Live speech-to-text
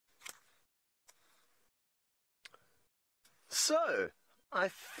So, I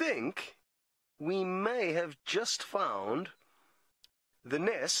think we may have just found the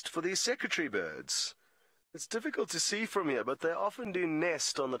nest for these secretary birds. It's difficult to see from here, but they often do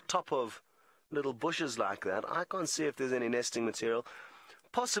nest on the top of little bushes like that. I can't see if there's any nesting material.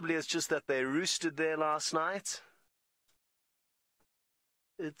 Possibly it's just that they roosted there last night.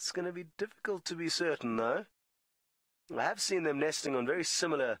 It's going to be difficult to be certain, though. I have seen them nesting on very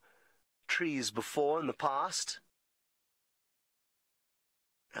similar trees before in the past.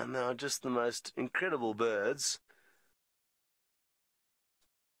 And they are just the most incredible birds.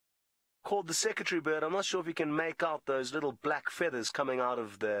 Called the secretary bird. I'm not sure if you can make out those little black feathers coming out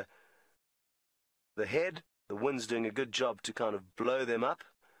of the head. The wind's doing a good job to kind of blow them up.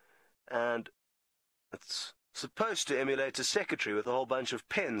 And it's supposed to emulate a secretary with a whole bunch of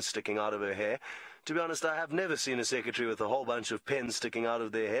pens sticking out of her hair. To be honest, I have never seen a secretary with a whole bunch of pens sticking out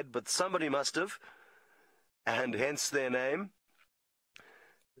of their head, but somebody must have, and hence their name.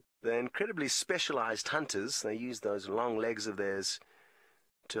 They're incredibly specialized hunters. They use those long legs of theirs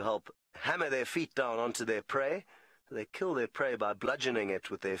to help hammer their feet down onto their prey. They kill their prey by bludgeoning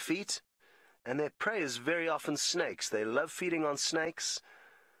it with their feet, and their prey is very often snakes. They love feeding on snakes,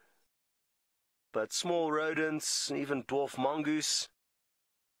 but small rodents, even dwarf mongoose,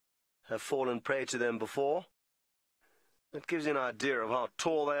 have fallen prey to them before. That gives you an idea of how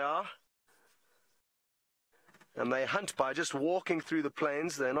tall they are. And they hunt by just walking through the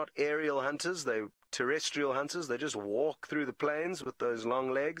plains. They're not aerial hunters, they're terrestrial hunters. They just walk through the plains with those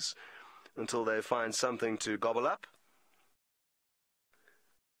long legs until they find something to gobble up.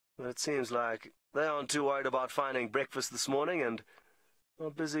 But it seems like they aren't too worried about finding breakfast this morning and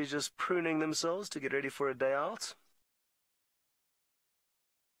are busy just pruning themselves to get ready for a day out.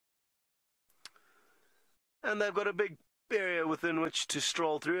 And they've got a big area within which to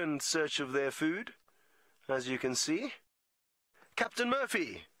stroll through in search of their food, as you can see. Captain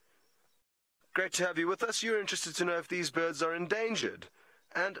Murphy, great to have you with us. You're interested to know if these birds are endangered.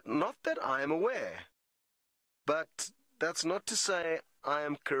 And not that I am aware. But that's not to say I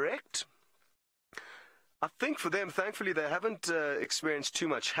am correct. I think for them, thankfully, they haven't experienced too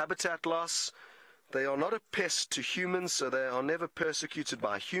much habitat loss. They are not a pest to humans, so they are never persecuted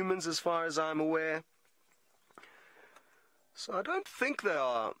by humans as far as I'm aware. So I don't think they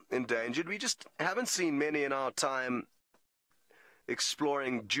are endangered. We just haven't seen many in our time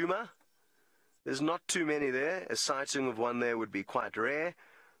exploring Djuma. There's not too many there. A sighting of one there would be quite rare.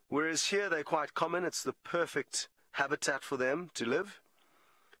 Whereas here they're quite common. It's the perfect habitat for them to live.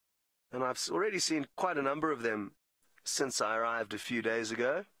 And I've already seen quite a number of them since I arrived a few days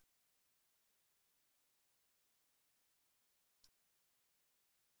ago.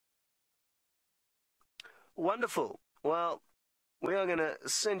 Wonderful. Well, we are going to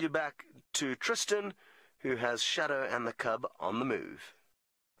send you back to Tristan, who has Shadow and the cub on the move.